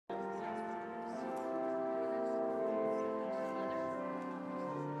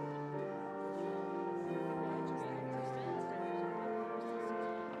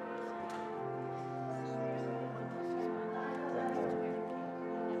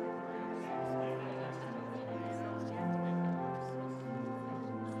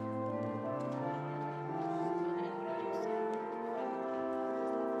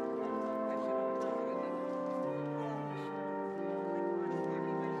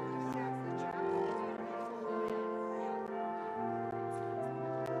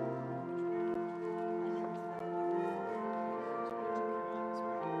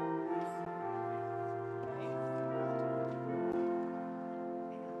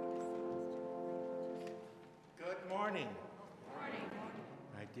morning. Morning.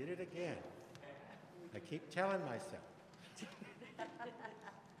 I did it again. I keep telling myself. I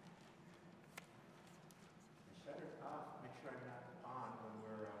shut it off, make sure I'm not on when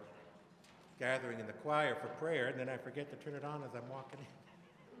we're gathering in the choir for prayer, and then I forget to turn it on as I'm walking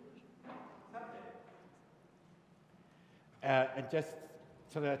in. And just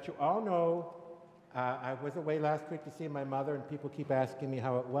so that you all know, I was away last week to see my mother, and people keep asking me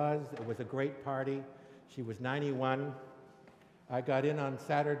how it was. It was a great party. She was 91. I got in on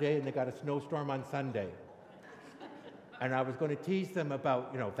Saturday, and they got a snowstorm on Sunday. And I was going to tease them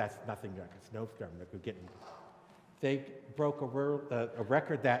about, that's nothing like a snowstorm that we're getting. They broke a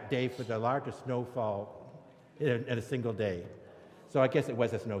record that day for the largest snowfall in a single day. So I guess it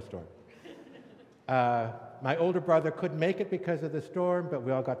was a snowstorm. My older brother couldn't make it because of the storm, but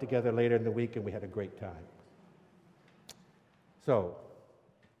we all got together later in the week and we had a great time. So,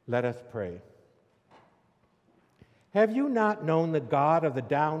 let us pray. Have you not known the God of the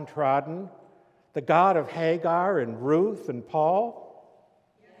downtrodden, the God of Hagar and Ruth and Paul?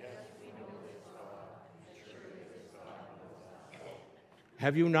 Yes, we know this God. Surely this God knows us.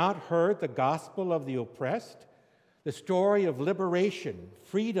 Have you not heard the gospel of the oppressed, the story of liberation,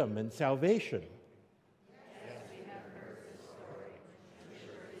 freedom, and salvation?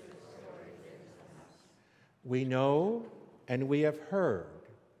 We know and we have heard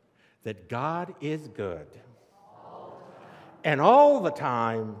that God is good. And all the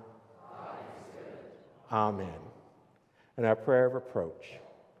time, God is good. Amen. And our prayer of approach.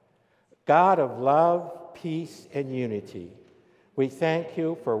 God of love, peace, and unity, we thank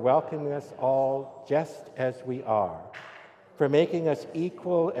you for welcoming us all just as we are, for making us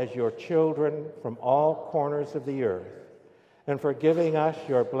equal as your children from all corners of the earth, and for giving us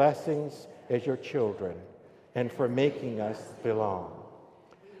your blessings as your children, and for making us belong.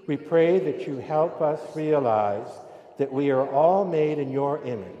 We pray that you help us realize that we are all made in your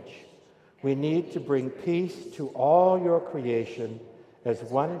image. We need to bring peace to all your creation as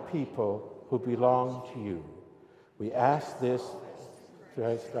one people who belong to you. We ask this through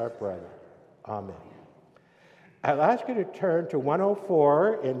Christ our brother. Amen. I'll ask you to turn to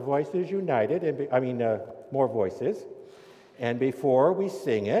 104 in Voices United, more voices. And before we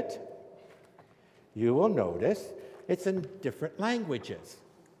sing it, you will notice it's in different languages.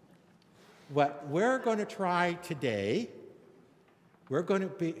 What we're going to try today, we're going to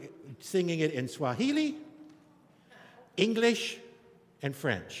be singing it in Swahili, English, and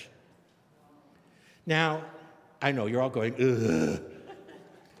French. Now, I know you're all going, ugh.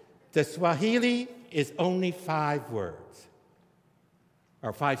 The Swahili is only 5 words,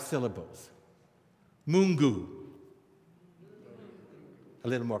 or 5 syllables. Mungu. A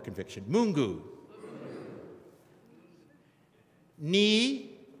little more conviction. Mungu.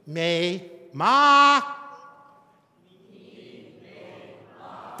 Ni, me, ma.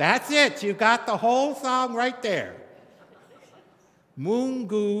 That's it. You got the whole song right there.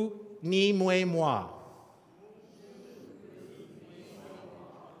 Mungu ni mwe moi.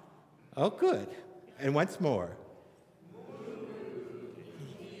 Oh, good. And once more.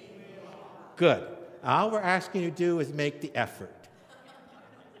 Good. All we're asking you to do is make the effort.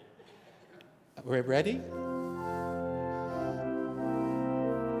 We're ready?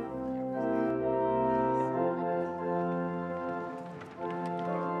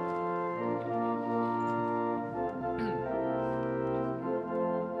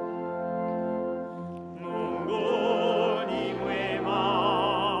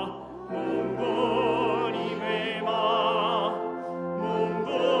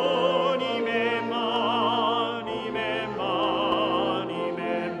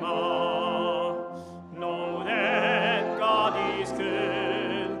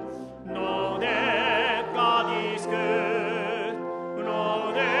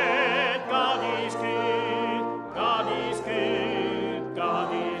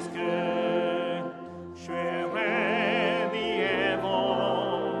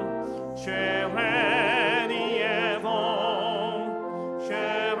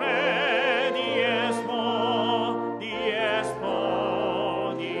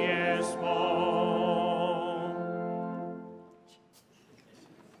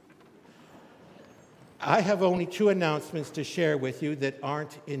 I have only 2 announcements to share with you that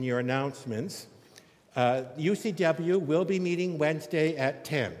aren't in your announcements. UCW will be meeting Wednesday at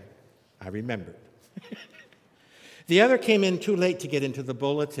 10. I remembered. The other came in too late to get into the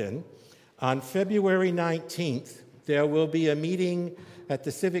bulletin. On February 19th, there will be a meeting at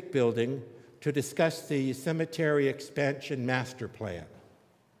the Civic Building to discuss the cemetery expansion master plan.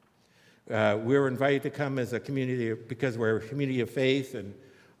 We're invited to come as a community because we're a community of faith and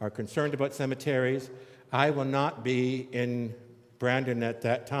are concerned about cemeteries. I will not be in Brandon at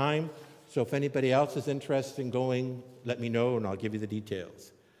that time, so if anybody else is interested in going, let me know and I'll give you the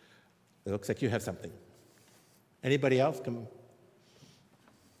details. It looks like you have something. Anybody else? Come.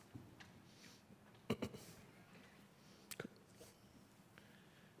 Good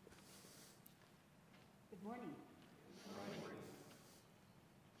morning.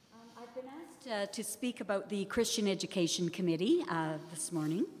 I've been asked to speak about the Christian Education Committee this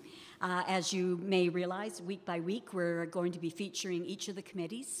morning. As you may realize, week by week, we're going to be featuring each of the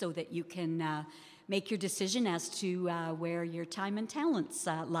committees so that you can make your decision as to where your time and talents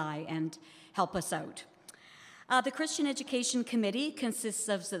lie and help us out. The Christian Education Committee consists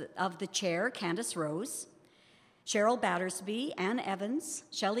of the chair, Candace Rose, Cheryl Battersby, Ann Evans,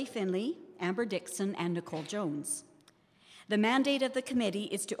 Shelley Finley, Amber Dixon, and Nicole Jones. The mandate of the committee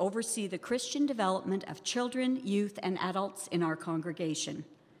is to oversee the Christian development of children, youth, and adults in our congregation.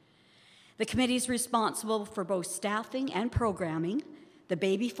 The committee is responsible for both staffing and programming, the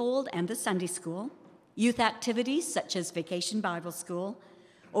baby fold and the Sunday school, youth activities such as Vacation Bible School,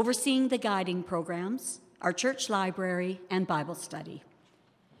 overseeing the guiding programs, our church library, and Bible study.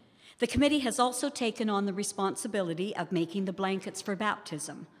 The committee has also taken on the responsibility of making the blankets for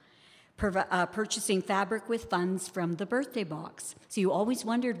baptism, purchasing fabric with funds from the birthday box. So you always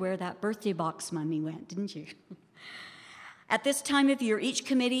wondered where that birthday box money went, didn't you? At this time of year, each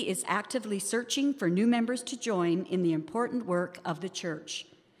committee is actively searching for new members to join in the important work of the church.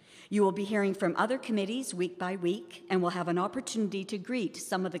 You will be hearing from other committees week by week and will have an opportunity to greet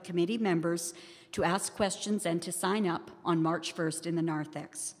some of the committee members, to ask questions, and to sign up on March 1st in the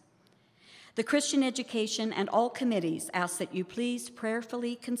narthex. The Christian Education and all committees ask that you please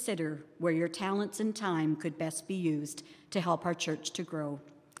prayerfully consider where your talents and time could best be used to help our church to grow.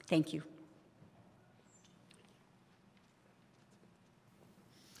 Thank you.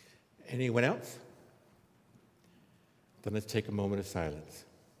 Anyone else? Then let's take a moment of silence.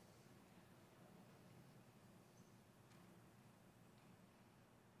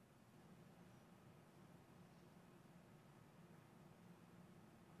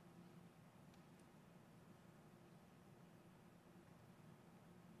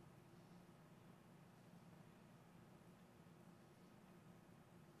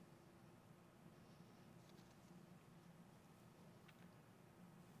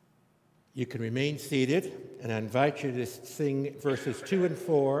 You can remain seated, and I invite you to sing verses 2 and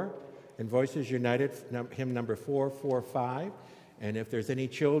 4 in Voices United, hymn number 445. And if there's any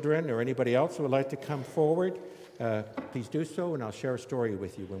children or anybody else who would like to come forward, please do so, and I'll share a story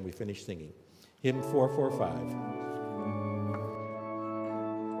with you when we finish singing. Hymn 445.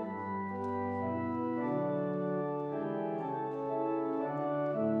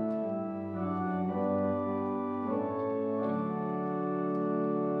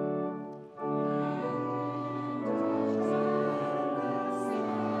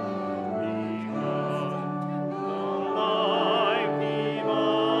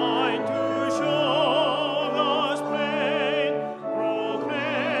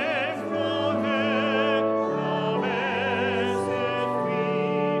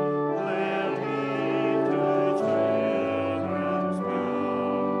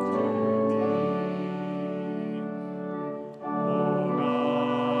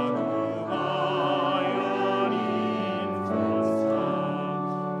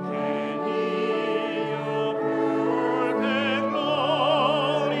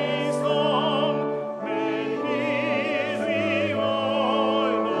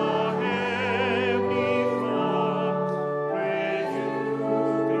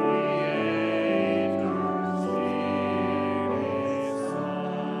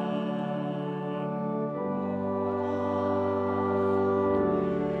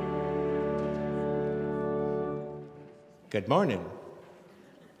 Good morning.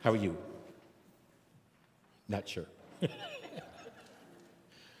 How are you? Not sure.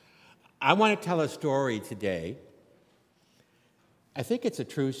 I want to tell a story today. I think it's a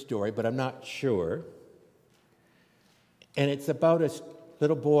true story, but I'm not sure. And it's about a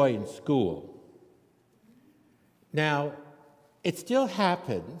little boy in school. Now, it still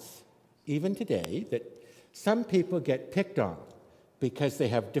happens, even today, that some people get picked on because they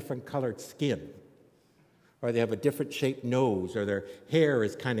have different colored skin, or they have a different shaped nose, or their hair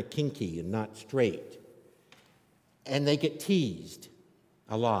is kind of kinky and not straight. And they get teased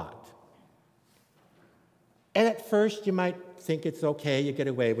a lot. And at first you might think it's okay, you get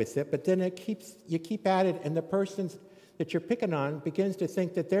away with it, but then you keep at it, and the person that you're picking on begins to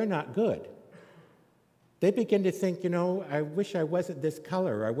think that they're not good. They begin to think, I wish I wasn't this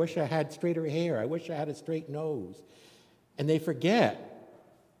color, I wish I had straighter hair, I wish I had a straight nose. And they forget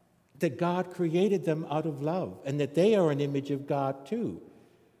that God created them out of love and that they are an image of God too.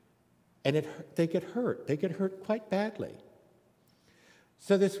 And they get hurt. They get hurt quite badly.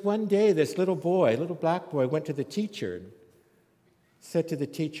 So this one day, this little black boy, went to the teacher and said to the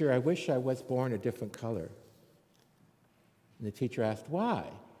teacher, "I wish I was born a different color." And the teacher asked, "Why?"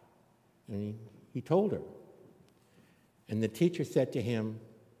 And he told her. And the teacher said to him,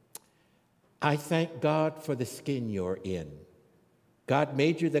 "I thank God for the skin you're in. God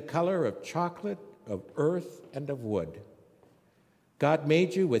made you the color of chocolate, of earth, and of wood. God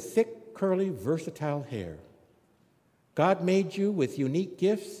made you with thick, curly, versatile hair. God made you with unique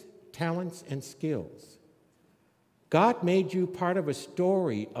gifts, talents, and skills. God made you part of a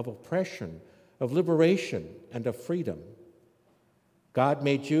story of oppression, of liberation, and of freedom. God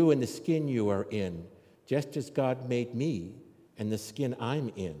made you in the skin you are in, just as God made me and the skin I'm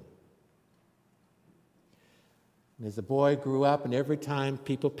in." And as the boy grew up, and every time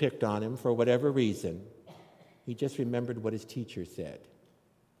people picked on him for whatever reason, he just remembered what his teacher said.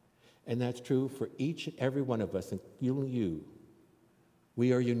 And that's true for each and every one of us, including you.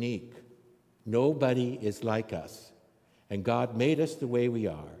 We are unique. Nobody is like us. And God made us the way we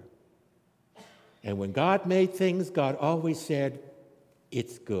are. And when God made things, God always said,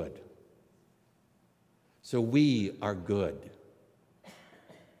 "It's good." So we are good.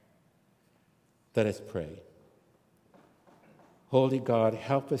 Let us pray. Holy God,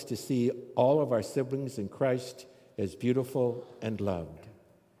 help us to see all of our siblings in Christ as beautiful and loved.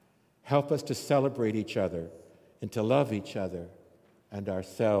 Help us to celebrate each other and to love each other and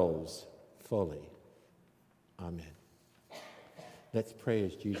ourselves fully. Amen. Let's pray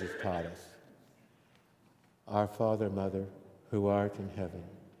as Jesus taught us. Our Father, Mother, who art in heaven,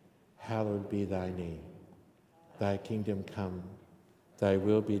 hallowed be thy name. Thy kingdom come, thy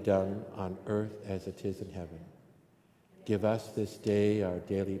will be done on earth as it is in heaven. Give us this day our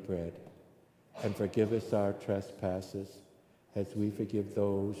daily bread, and forgive us our trespasses, as we forgive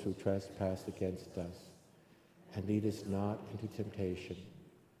those who trespass against us. And lead us not into temptation,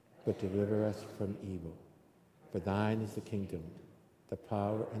 but deliver us from evil. For thine is the kingdom, the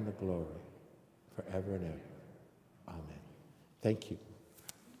power, and the glory, forever and ever. Amen. Thank you.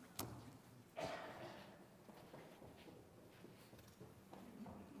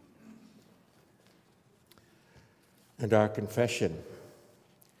 And our confession.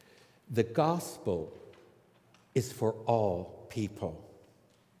 The gospel is for all people.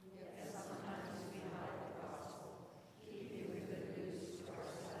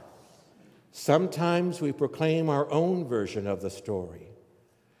 Sometimes we proclaim our own version of the story,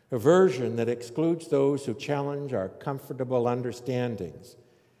 a version that excludes those who challenge our comfortable understandings,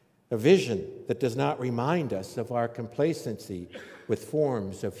 a vision that does not remind us of our complacency with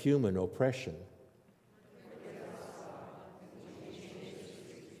forms of human oppression.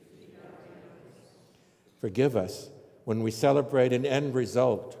 Forgive us when we celebrate an end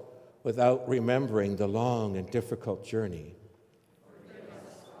result without remembering the long and difficult journey.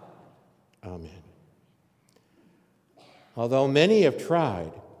 Amen. Although many have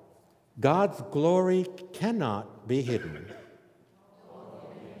tried, God's glory cannot be hidden.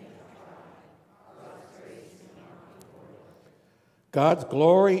 God's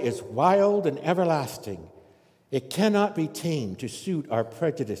glory is wild and everlasting. It cannot be tamed to suit our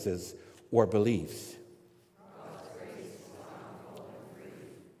prejudices or beliefs.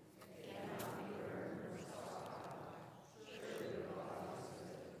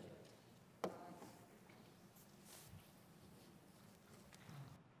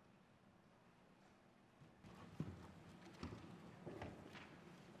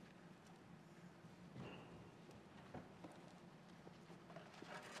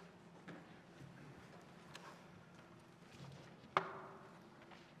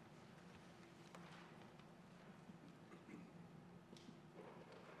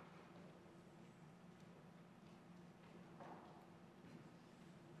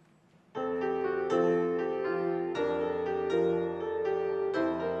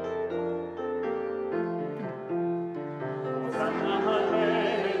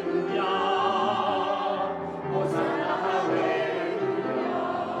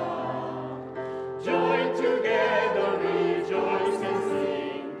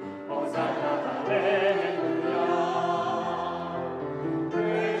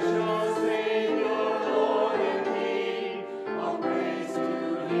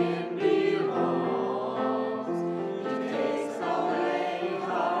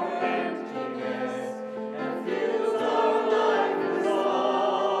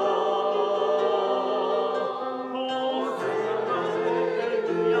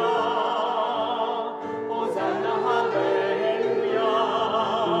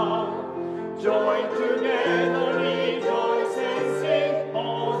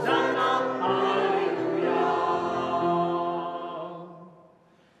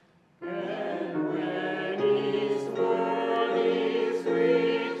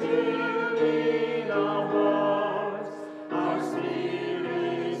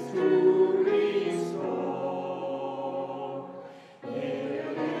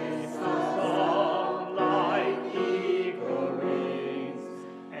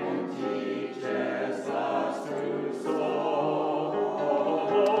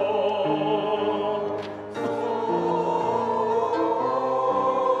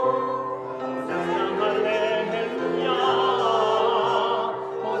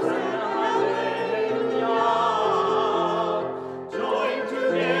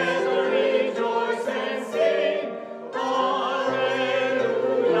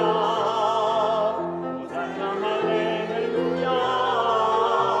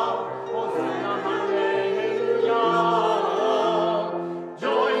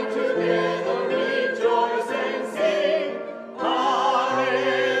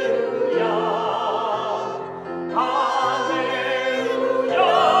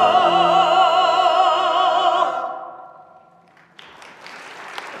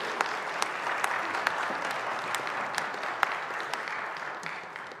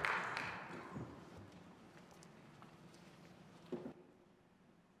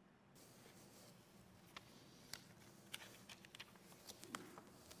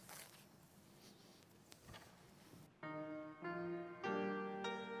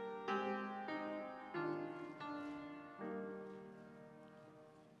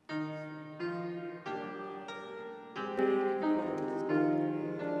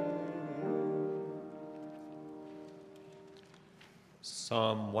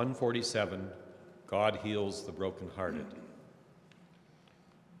 Psalm 147, God heals the brokenhearted.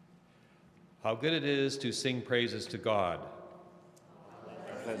 How good it is to sing praises to God.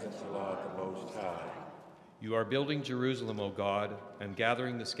 Pleasant to laud the Most High. You are building Jerusalem, O God, and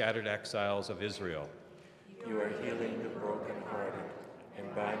gathering the scattered exiles of Israel. You are healing the brokenhearted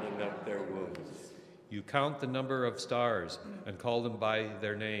and binding up their wounds. You count the number of stars and call them by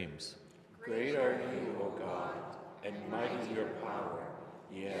their names. Great are you, O God, and mighty your power.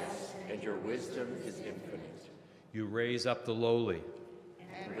 Yes, and your wisdom is infinite. You raise up the lowly.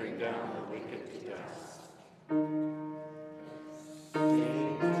 And bring down the wicked to dust.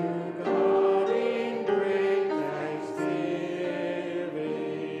 Sing to God in great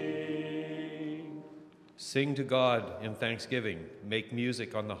thanksgiving. Sing to God in thanksgiving. Make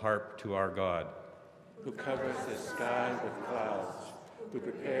music on the harp to our God. Who covers the sky with clouds, who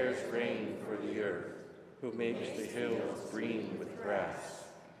prepares rain for the earth, who makes the hills green with grass.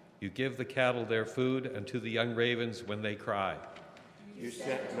 You give the cattle their food, and to the young ravens when they cry. You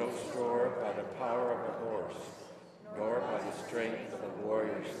set no store by the power of a horse, nor by the strength of a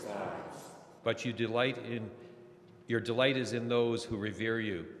warrior's thighs. But your delight is in those who revere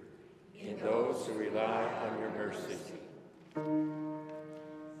you. In those who rely on your mercy.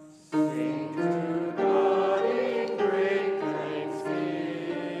 Sing to God in great thanksgiving.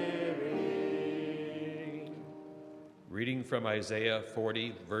 Reading from Isaiah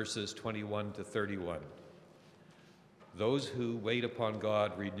 40, verses 21 to 31. Those who wait upon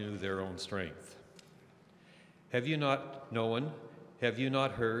God renew their own strength. Have you not known? Have you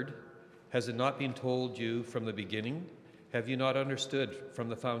not heard? Has it not been told you from the beginning? Have you not understood from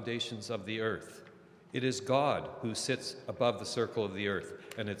the foundations of the earth? It is God who sits above the circle of the earth,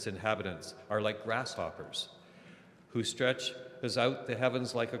 and its inhabitants are like grasshoppers, who stretches out the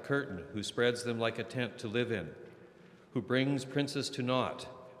heavens like a curtain, who spreads them like a tent to live in, who brings princes to naught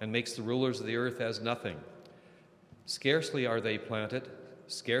and makes the rulers of the earth as nothing. Scarcely are they planted,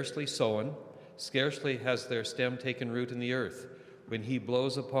 scarcely sown, scarcely has their stem taken root in the earth, when he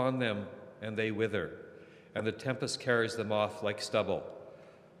blows upon them and they wither, and the tempest carries them off like stubble.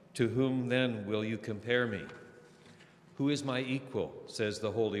 To whom then will you compare me? Who is my equal, says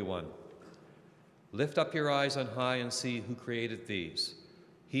the Holy One. Lift up your eyes on high and see who created these.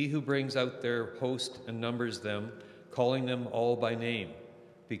 He who brings out their host and numbers them, calling them all by name,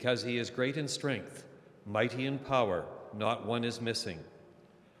 because he is great in strength, mighty in power, not one is missing.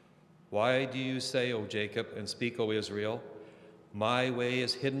 Why do you say, O Jacob, and speak, O Israel, my way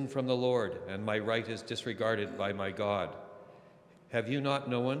is hidden from the Lord, and my right is disregarded by my God? Have you not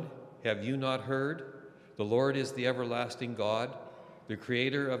known? Have you not heard? The Lord is the everlasting God, the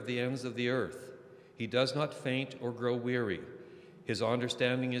creator of the ends of the earth. He does not faint or grow weary. His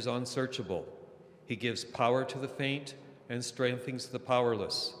understanding is unsearchable. He gives power to the faint and strengthens the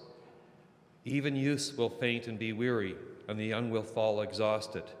powerless. Even youths will faint and be weary, and the young will fall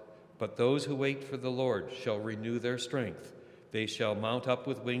exhausted. But those who wait for the Lord shall renew their strength. They shall mount up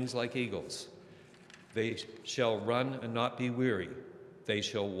with wings like eagles. They shall run and not be weary. They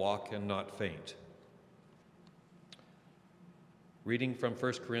shall walk and not faint. Reading from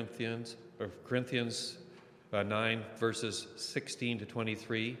 1 Corinthians 9, verses 16 to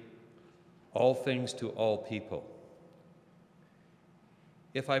 23. All things to all people.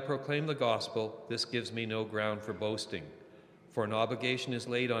 If I proclaim the gospel, this gives me no ground for boasting, for an obligation is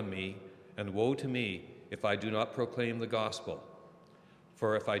laid on me, and woe to me if I do not proclaim the gospel.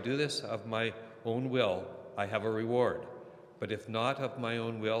 For if I do this of my own will, I have a reward, but if not of my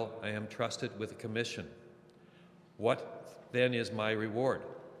own will, I am trusted with a commission. What then is my reward?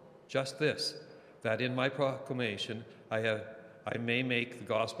 Just this, that in my proclamation I may make the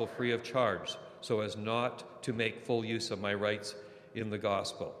gospel free of charge, so as not to make full use of my rights in the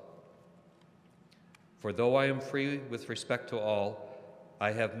gospel. For though I am free with respect to all,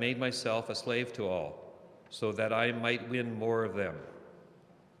 I have made myself a slave to all, so that I might win more of them.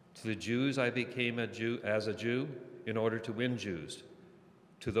 To the Jews I became a Jew in order to win Jews.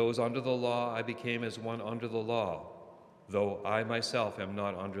 To those under the law I became as one under the law, though I myself am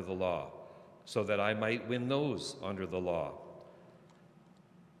not under the law, so that I might win those under the law.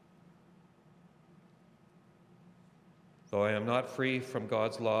 Though I am not free from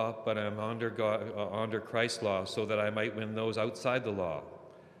God's law, but I am under Christ's law, so that I might win those outside the law.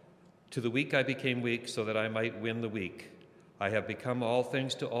 To the weak I became weak, so that I might win the weak. I have become all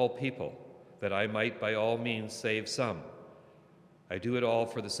things to all people, that I might by all means save some. I do it all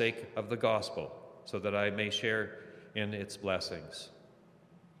for the sake of the gospel, so that I may share in its blessings.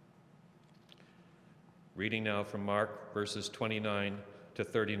 Reading now from Mark, verses 29 to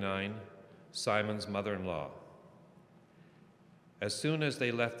 39, Simon's mother-in-law. As soon as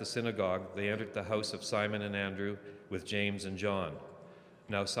they left the synagogue, they entered the house of Simon and Andrew with James and John.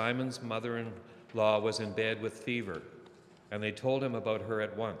 Now Simon's mother-in-law was in bed with fever, and they told him about her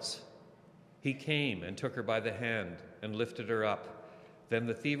at once. He came and took her by the hand and lifted her up. Then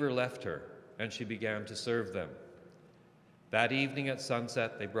the fever left her, and she began to serve them. That evening at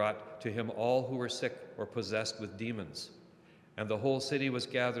sunset, they brought to him all who were sick or possessed with demons, and the whole city was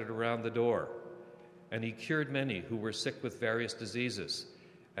gathered around the door. And he cured many who were sick with various diseases,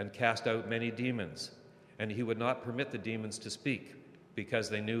 and cast out many demons, and he would not permit the demons to speak, because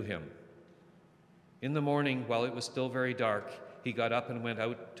they knew him. In the morning, while it was still very dark, he got up and went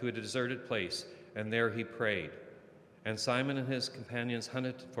out to a deserted place, and there he prayed. And Simon and his companions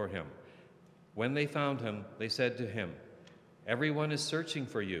hunted for him. When they found him, they said to him, "Everyone is searching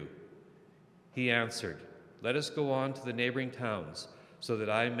for you." He answered, "Let us go on to the neighboring towns, so that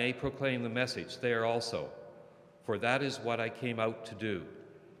I may proclaim the message there also, for that is what I came out to do."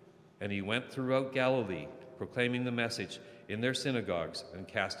 And he went throughout Galilee, proclaiming the message in their synagogues and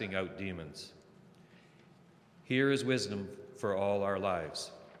casting out demons. Here is wisdom for all our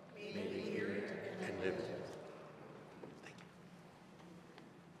lives. May we hear it and live it.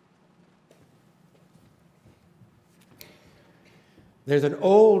 There's an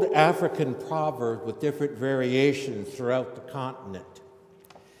old African proverb with different variations throughout the continent.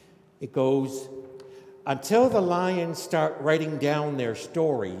 It goes, "Until the lions start writing down their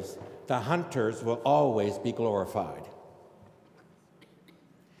stories, the hunters will always be glorified."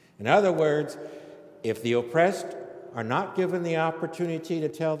 In other words, if the oppressed are not given the opportunity to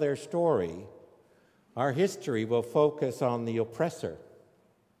tell their story, our history will focus on the oppressor.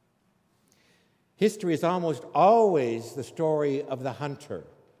 History is almost always the story of the hunter,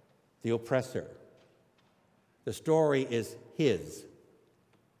 the oppressor. The story is his.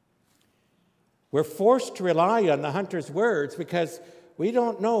 We're forced to rely on the hunter's words because we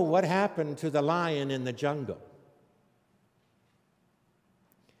don't know what happened to the lion in the jungle.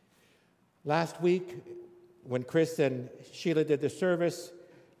 Last week, when Chris and Sheila did the service,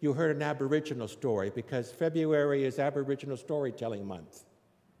 you heard an Aboriginal story because February is Aboriginal Storytelling Month.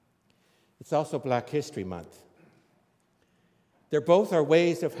 It's also Black History Month. They both are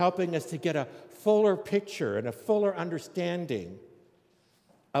ways of helping us to get a fuller picture and a fuller understanding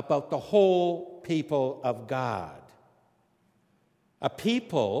about the whole people of God. A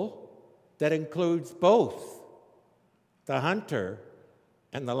people that includes both the hunter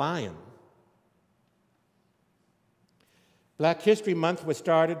and the lion. Black History Month was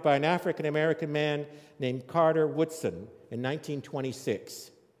started by an African-American man named Carter Woodson in 1926.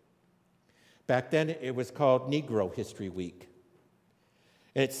 Back then, it was called Negro History Week.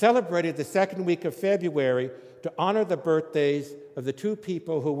 And it celebrated the second week of February to honor the birthdays of the two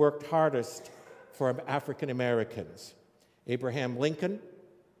people who worked hardest for African Americans: Abraham Lincoln,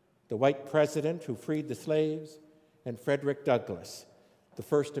 the white president who freed the slaves, and Frederick Douglass, the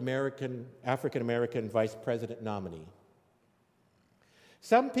first African American vice president nominee.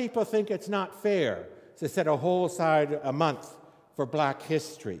 Some people think it's not fair to set a whole side a month for Black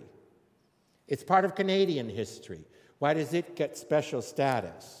history. It's part of Canadian history. Why does it get special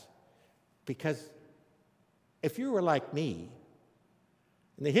status? Because if you were like me,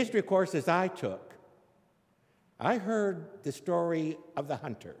 in the history courses I took, I heard the story of the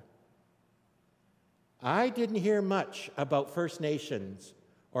hunter. I didn't hear much about First Nations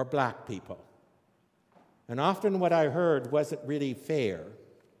or Black people. And often what I heard wasn't really fair.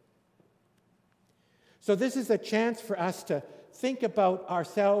 So this is a chance for us to think about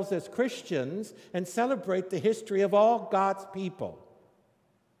ourselves as Christians and celebrate the history of all God's people.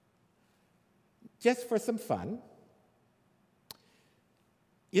 Just for some fun.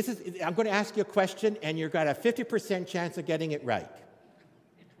 I'm going to ask you a question, and you've got a 50% chance of getting it right.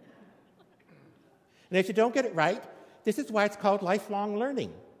 And if you don't get it right, this is why it's called lifelong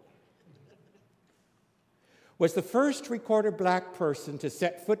learning. Was the first recorded Black person to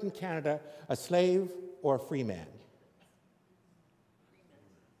set foot in Canada a slave or a free man?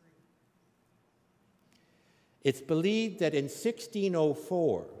 It's believed that in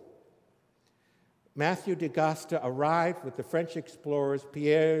 1604, Matthew de Gasta arrived with the French explorers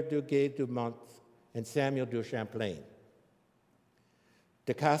Pierre du Guay-Dumont and Samuel de Champlain.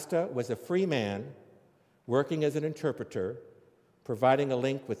 De Gasta was a free man working as an interpreter, providing a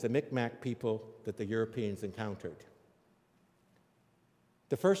link with the Mi'kmaq people that the Europeans encountered.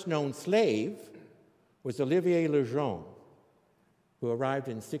 The first known slave was Olivier Le Jeune, who arrived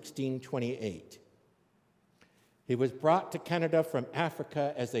in 1628. He was brought to Canada from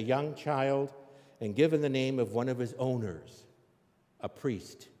Africa as a young child and given the name of one of his owners, a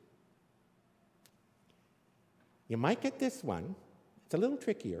priest. You might get this one. It's a little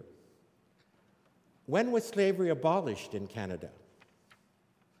trickier. When was slavery abolished in Canada?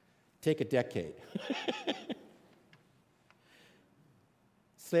 Take a decade.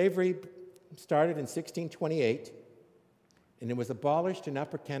 Slavery started in 1628, and it was abolished in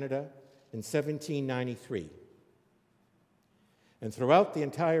Upper Canada in 1793, and throughout the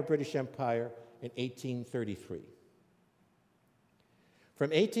entire British Empire in 1833.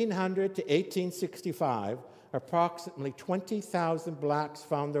 From 1800 to 1865, approximately 20,000 blacks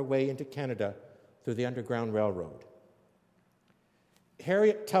found their way into Canada through the Underground Railroad.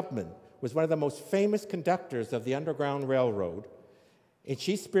 Harriet Tubman was one of the most famous conductors of the Underground Railroad, and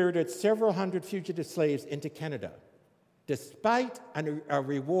she spirited several hundred fugitive slaves into Canada, despite a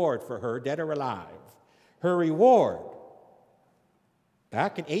reward for her, dead or alive. Her reward,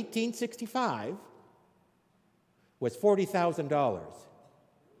 back in 1865, was $40,000.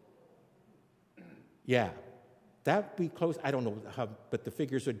 Yeah, that would be close. I don't know what the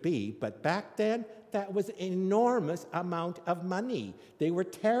figures would be, but back then, that was an enormous amount of money. They were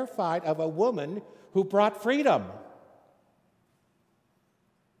terrified of a woman who brought freedom.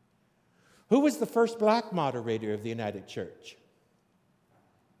 Who was the first black moderator of the United Church?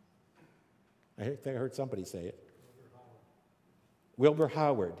 I think I heard somebody say it. Wilbur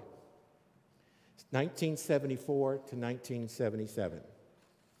Howard, 1974 to 1977.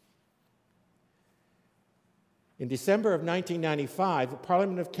 In December of 1995, the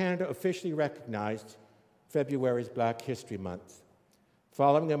Parliament of Canada officially recognized February's Black History Month,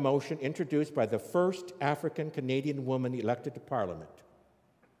 following a motion introduced by the first African-Canadian woman elected to Parliament,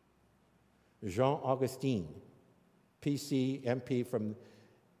 Jean Augustine, PC MP from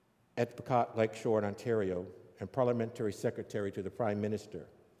Etobicoke Lakeshore in Ontario and Parliamentary Secretary to the Prime Minister.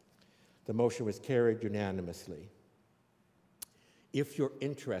 The motion was carried unanimously. If you're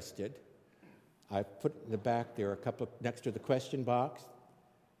interested, I've put in the back there next to the question box,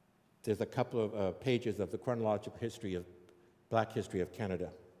 there's a couple of pages of the chronological history of Black history of Canada.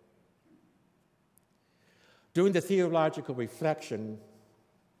 Doing the theological reflection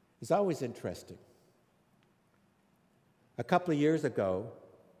is always interesting. A couple of years ago,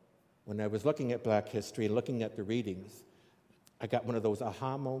 when I was looking at Black history and looking at the readings, I got one of those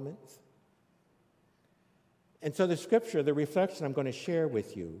aha moments. And so the scripture, the reflection I'm going to share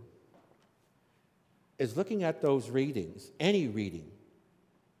with you, is looking at those readings, any reading,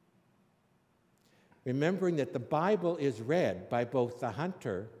 remembering that the Bible is read by both the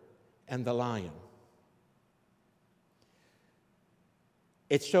hunter and the lion.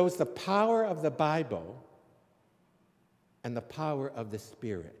 It shows the power of the Bible and the power of the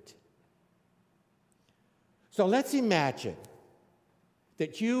Spirit. So let's imagine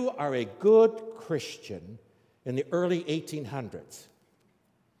that you are a good Christian in the early 1800s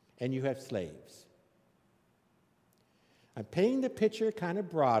and you have slaves. I'm painting the picture kind of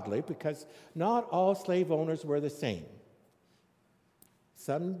broadly because not all slave owners were the same.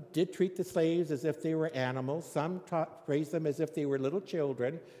 Some did treat the slaves as if they were animals, some raised them as if they were little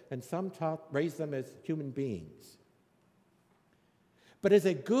children, and some raised them as human beings. But as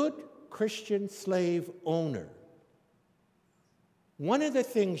a good Christian slave owner, one of the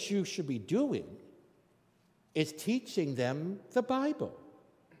things you should be doing is teaching them the Bible.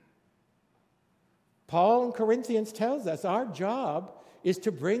 Paul in Corinthians tells us our job is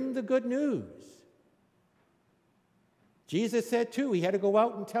to bring the good news. Jesus said, too, he had to go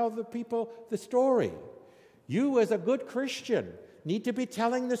out and tell the people the story. You, as a good Christian, need to be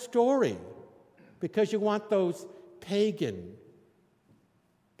telling the story because you want those pagan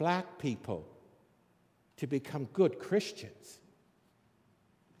black people to become good Christians.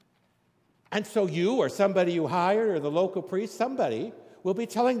 And so you or somebody you hired or the local priest, somebody will be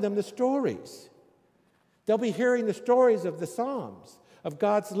telling them the stories. They'll be hearing the stories of the Psalms, of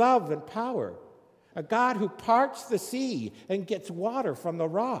God's love and power, a God who parts the sea and gets water from the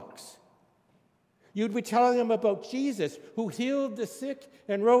rocks. You'd be telling them about Jesus, who healed the sick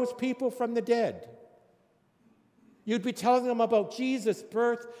and rose people from the dead. You'd be telling them about Jesus'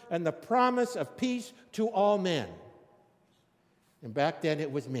 birth and the promise of peace to all men. And back then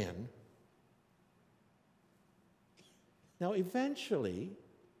it was men. Now, eventually,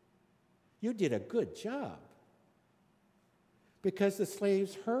 you did a good job because the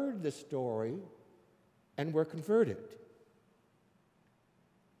slaves heard the story and were converted.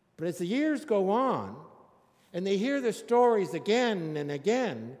 But as the years go on, and they hear the stories again and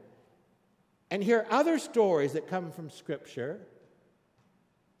again, and hear other stories that come from Scripture,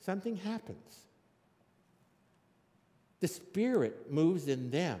 something happens. The Spirit moves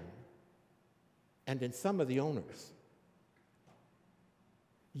in them and in some of the owners.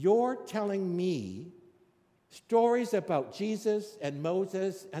 You're telling me stories about Jesus and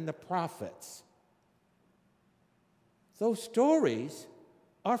Moses and the prophets. Those stories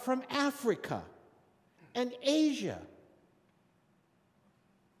are from Africa and Asia,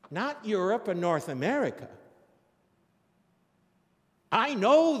 not Europe and North America. I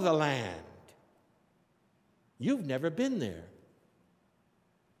know the land. You've never been there.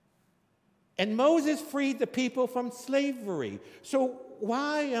 And Moses freed the people from slavery. So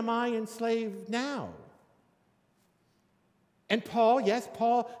why am I enslaved now? And Paul, yes,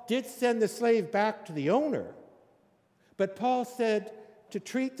 Paul did send the slave back to the owner. But Paul said to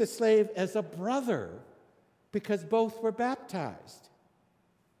treat the slave as a brother because both were baptized.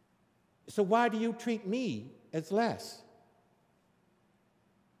 So why do you treat me as less?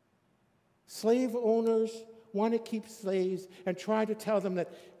 Slave owners want to keep slaves and try to tell them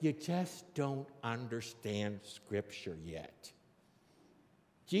that you just don't understand Scripture yet.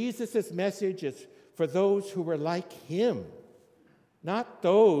 Jesus' message is for those who were like him, not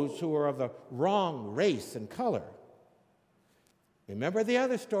those who are of the wrong race and color. Remember the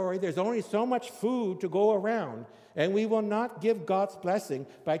other story, there's only so much food to go around, and we will not give God's blessing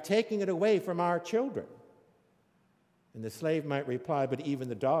by taking it away from our children. And the slave might reply, but even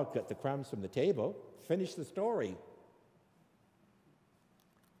the dog got the crumbs from the table. Finish the story.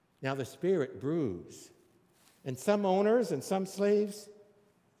 Now the Spirit brews, and some owners and some slaves,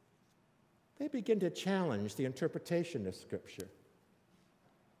 they begin to challenge the interpretation of Scripture.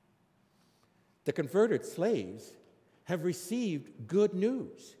 The converted slaves have received good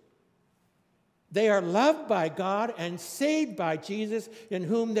news. They are loved by God and saved by Jesus, in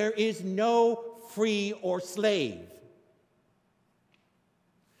whom there is no free or slave.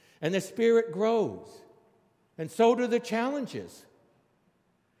 And the Spirit grows, and so do the challenges.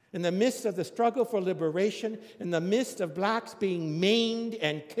 In the midst of the struggle for liberation, in the midst of blacks being maimed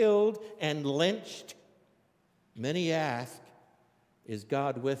and killed and lynched, many ask, is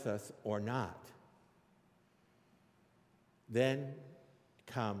God with us or not? Then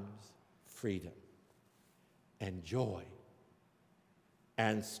comes freedom and joy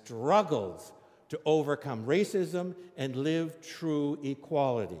and struggles to overcome racism and live true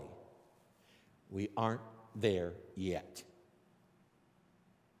equality. We aren't there yet.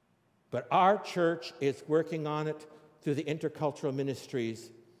 But our church is working on it through the intercultural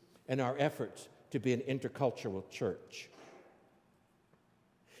ministries and our efforts to be an intercultural church.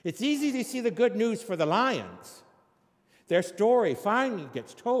 It's easy to see the good news for the Lions. Their story finally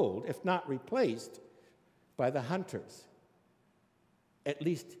gets told, if not replaced, by the Hunters. At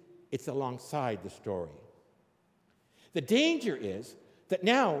least it's alongside the story. The danger is that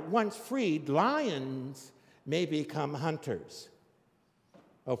now, once freed, lions may become hunters,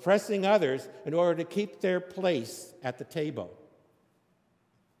 oppressing others in order to keep their place at the table.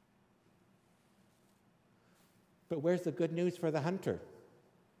 But where's the good news for the hunter?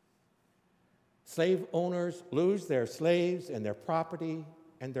 Slave owners lose their slaves and their property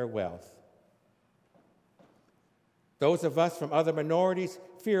and their wealth. Those of us from other minorities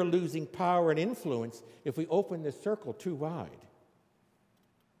fear losing power and influence if we open this circle too wide.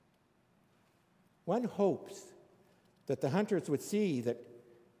 One hopes that the hunters would see that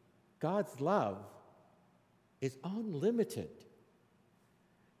God's love is unlimited,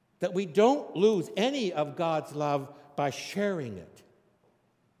 that we don't lose any of God's love by sharing it.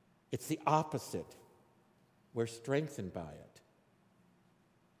 It's the opposite. We're strengthened by it.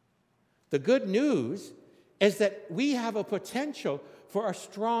 The good news is that we have a potential for a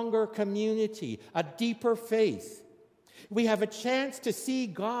stronger community, a deeper faith. We have a chance to see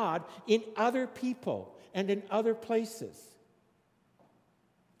God in other people and in other places.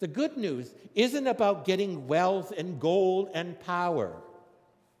 The good news isn't about getting wealth and gold and power,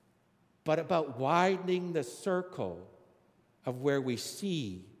 but about widening the circle of where we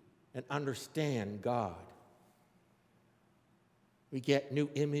see and understand God. We get new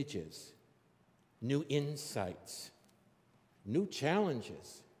images, new insights, new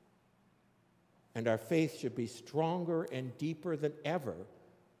challenges, and our faith should be stronger and deeper than ever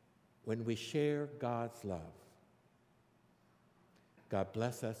when we share God's love. God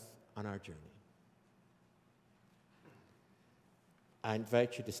bless us on our journey. I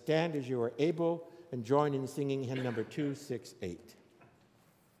invite you to stand as you are able and join in singing hymn number 268.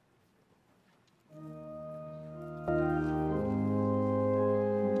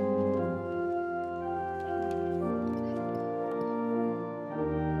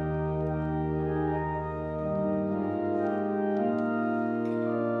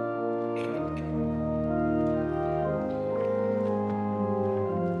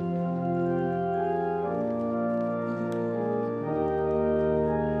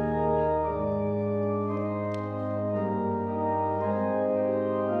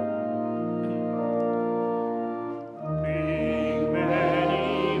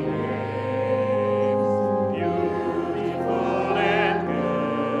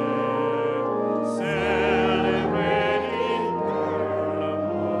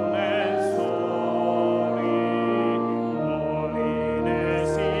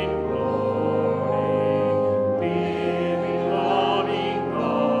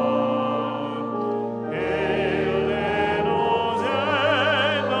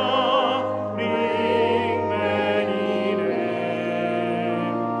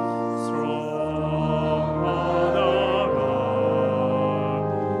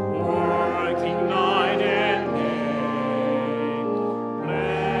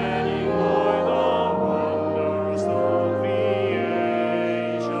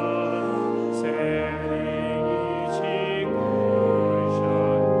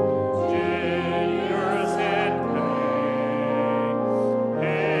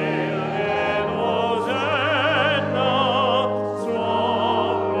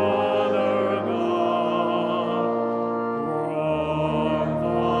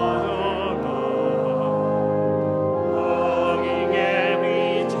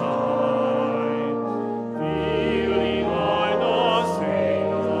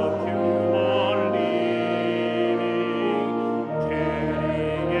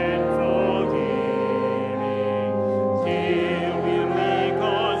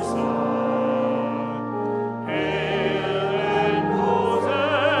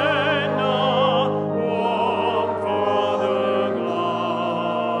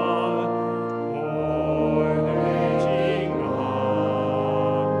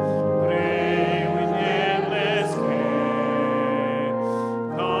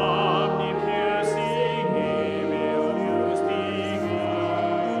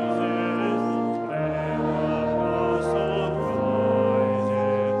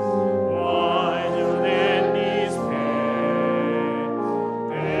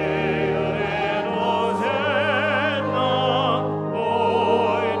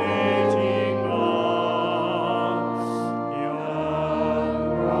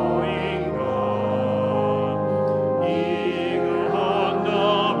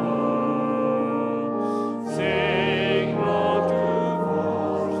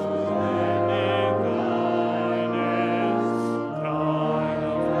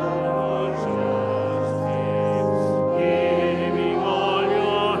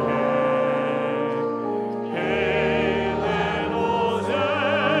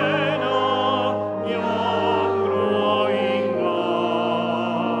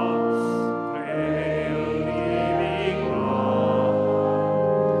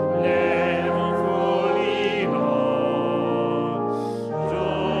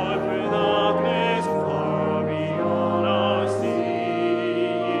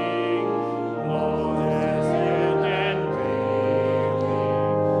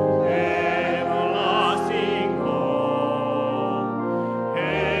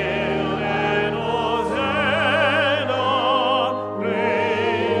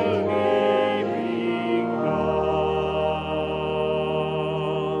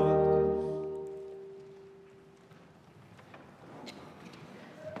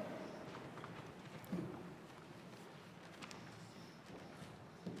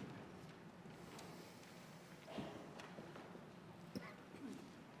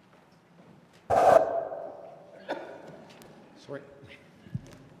 Right.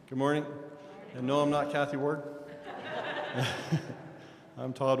 Good morning. And no, I'm not Kathy Ward.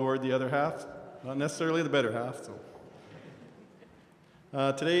 I'm Todd Ward, the other half. Not necessarily the better half. So,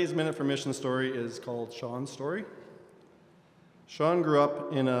 today's Minute for Mission story is called Sean's story. Sean grew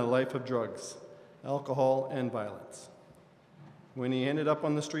up in a life of drugs, alcohol, and violence. When he ended up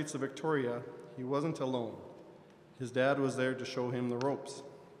on the streets of Victoria, he wasn't alone. His dad was there to show him the ropes.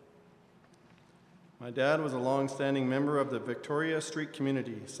 My dad was a long-standing member of the Victoria Street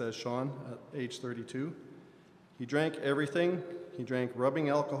community, says Sean at age 32. He drank everything. He drank rubbing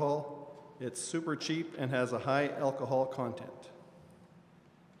alcohol. It's super cheap and has a high alcohol content.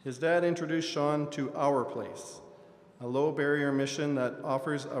 His dad introduced Sean to Our Place, a low-barrier mission that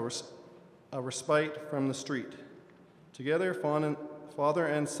offers a respite from the street. Together, father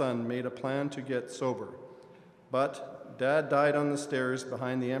and son made a plan to get sober, but Dad died on the stairs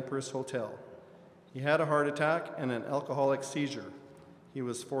behind the Empress Hotel. He had a heart attack and an alcoholic seizure. He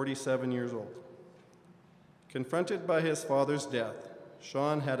was 47 years old. Confronted by his father's death,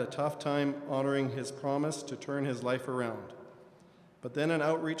 Sean had a tough time honoring his promise to turn his life around. But then an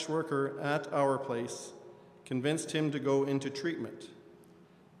outreach worker at Our Place convinced him to go into treatment.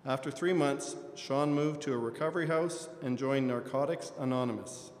 After 3 months, Sean moved to a recovery house and joined Narcotics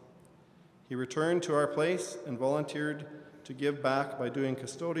Anonymous. He returned to Our Place and volunteered to give back by doing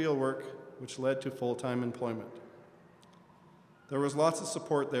custodial work, which led to full-time employment. There was lots of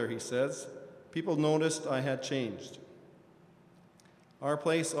support there, he says. People noticed I had changed. Our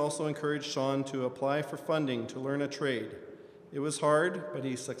Place also encouraged Sean to apply for funding to learn a trade. It was hard, but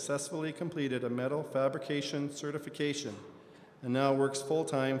he successfully completed a metal fabrication certification and now works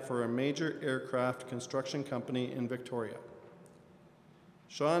full-time for a major aircraft construction company in Victoria.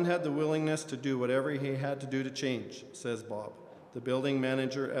 Sean had the willingness to do whatever he had to do to change, says Bob, the building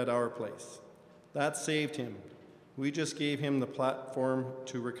manager at Our Place. That saved him. We just gave him the platform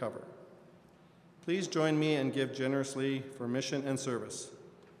to recover. Please join me and give generously for mission and service.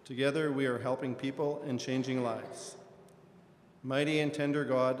 Together we are helping people and changing lives. Mighty and tender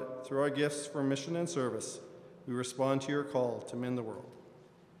God, through our gifts for mission and service, we respond to your call to mend the world.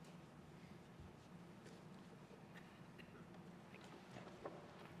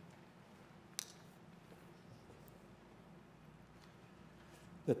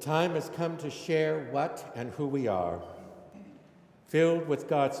 The time has come to share what and who we are. Filled with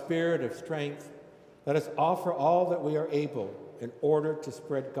God's spirit of strength, let us offer all that we are able in order to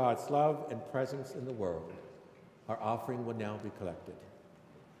spread God's love and presence in the world. Our offering will now be collected.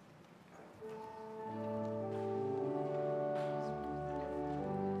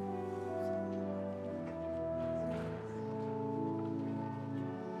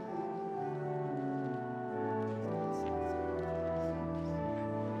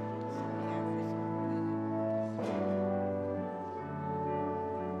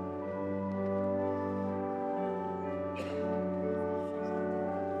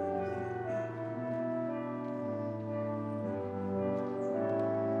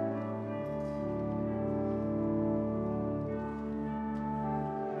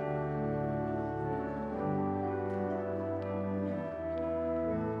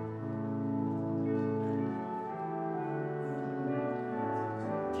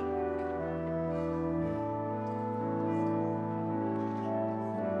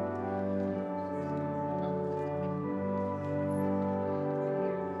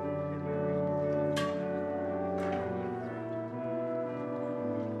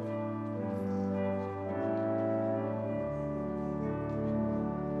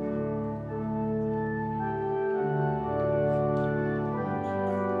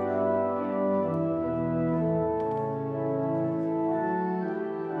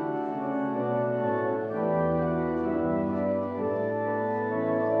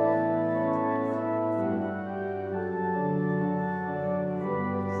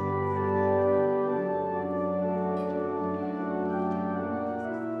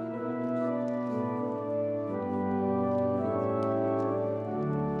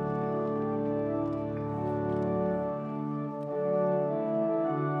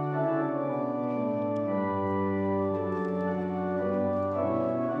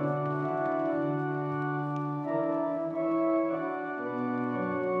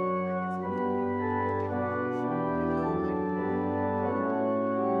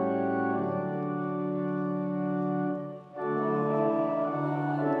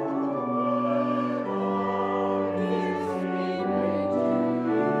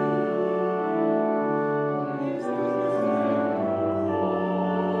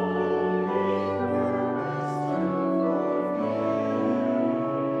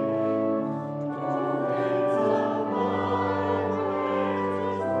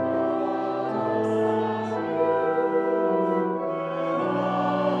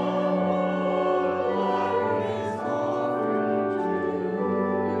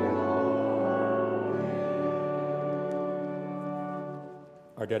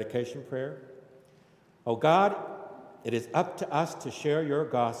 our dedication prayer. Oh God, it is up to us to share your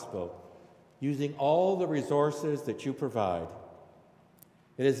gospel using all the resources that you provide.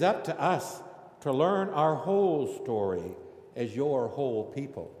 It is up to us to learn our whole story as your whole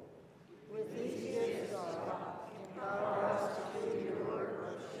people. With these gifts, God, empower us to do your work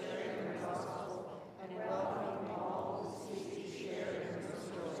of sharing your gospel and welcoming all who seek to share in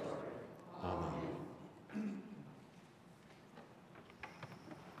your story. Amen.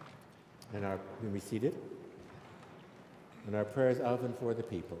 And we be seated. And our prayers of and for the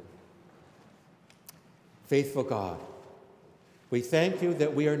people. Faithful God, we thank you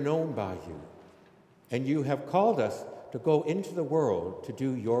that we are known by you, and you have called us to go into the world to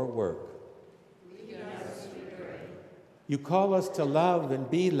do your work. You call us to love and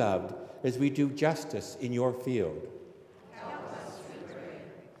be loved as we do justice in your field.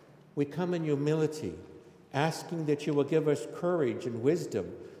 We come in humility, asking that you will give us courage and wisdom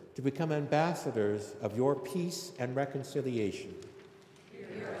to become ambassadors of your peace and reconciliation.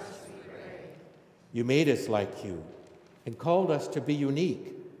 Hear us, we pray. You made us like you and called us to be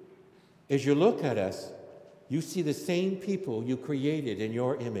unique. As you look at us, you see the same people you created in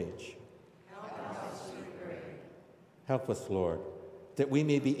your image. Help us, we pray. Help us, Lord, that we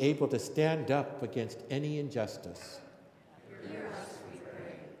may be able to stand up against any injustice. Hear us, we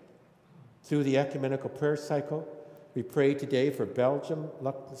pray. Through the ecumenical prayer cycle, we pray today for Belgium,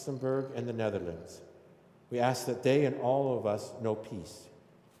 Luxembourg, and the Netherlands. We ask that they and all of us know peace.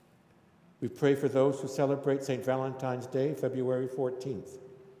 We pray for those who celebrate St. Valentine's Day, February 14th.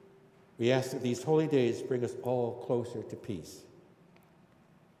 We ask that these holy days bring us all closer to peace.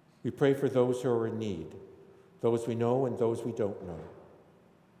 We pray for those who are in need, those we know and those we don't know.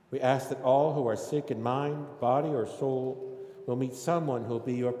 We ask that all who are sick in mind, body, or soul will meet someone who will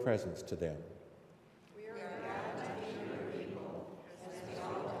be your presence to them.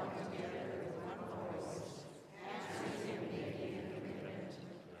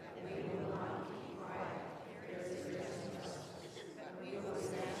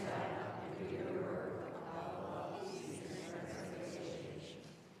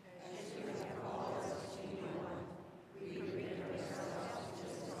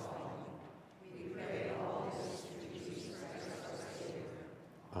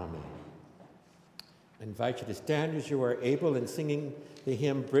 Amen. I invite you to stand as you are able and singing the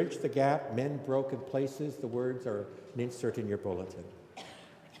hymn, Bridge the Gap, Mend Broken Places. The words are an insert in your bulletin.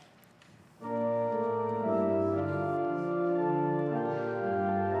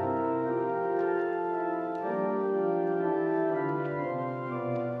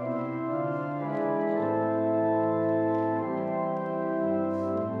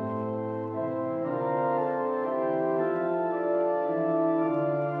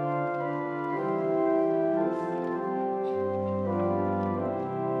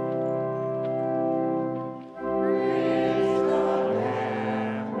 Praise the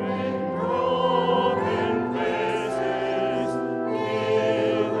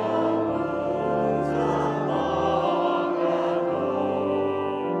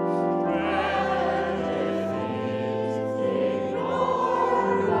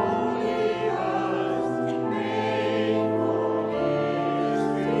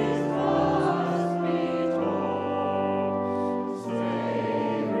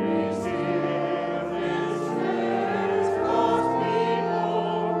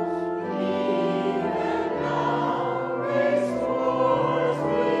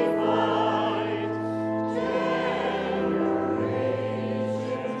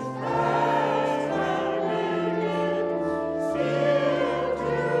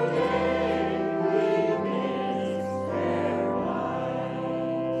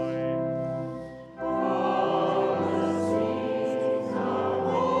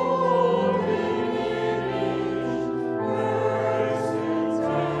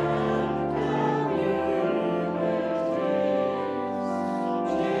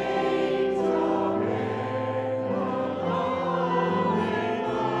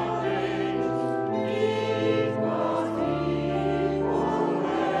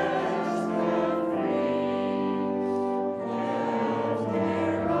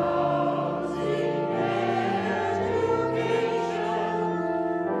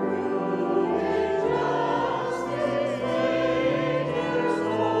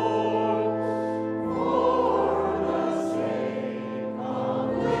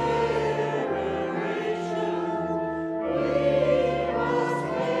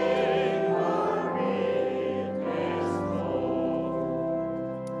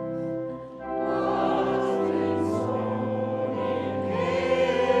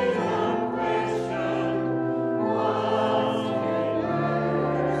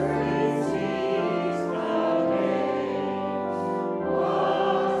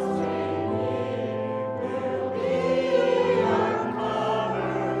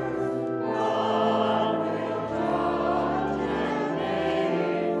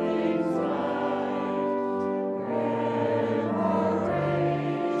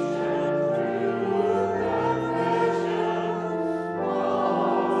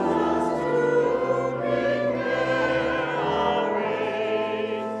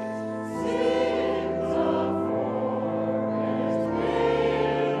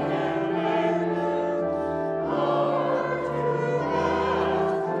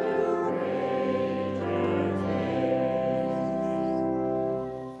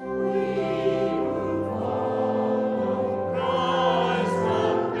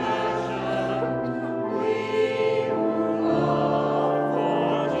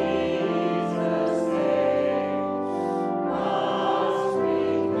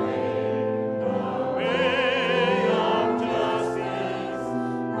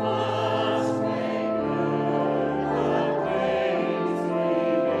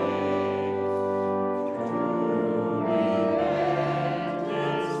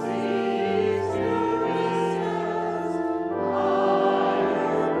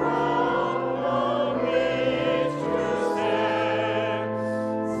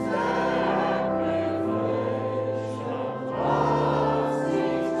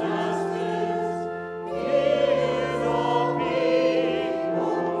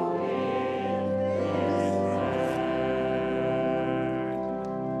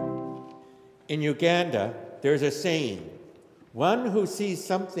In Uganda, there's a saying, one who sees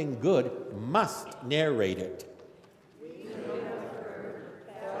something good must narrate it.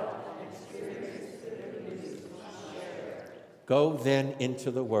 Go then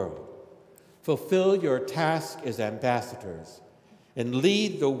into the world. Fulfill your task as ambassadors and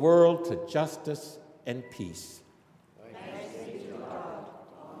lead the world to justice and peace.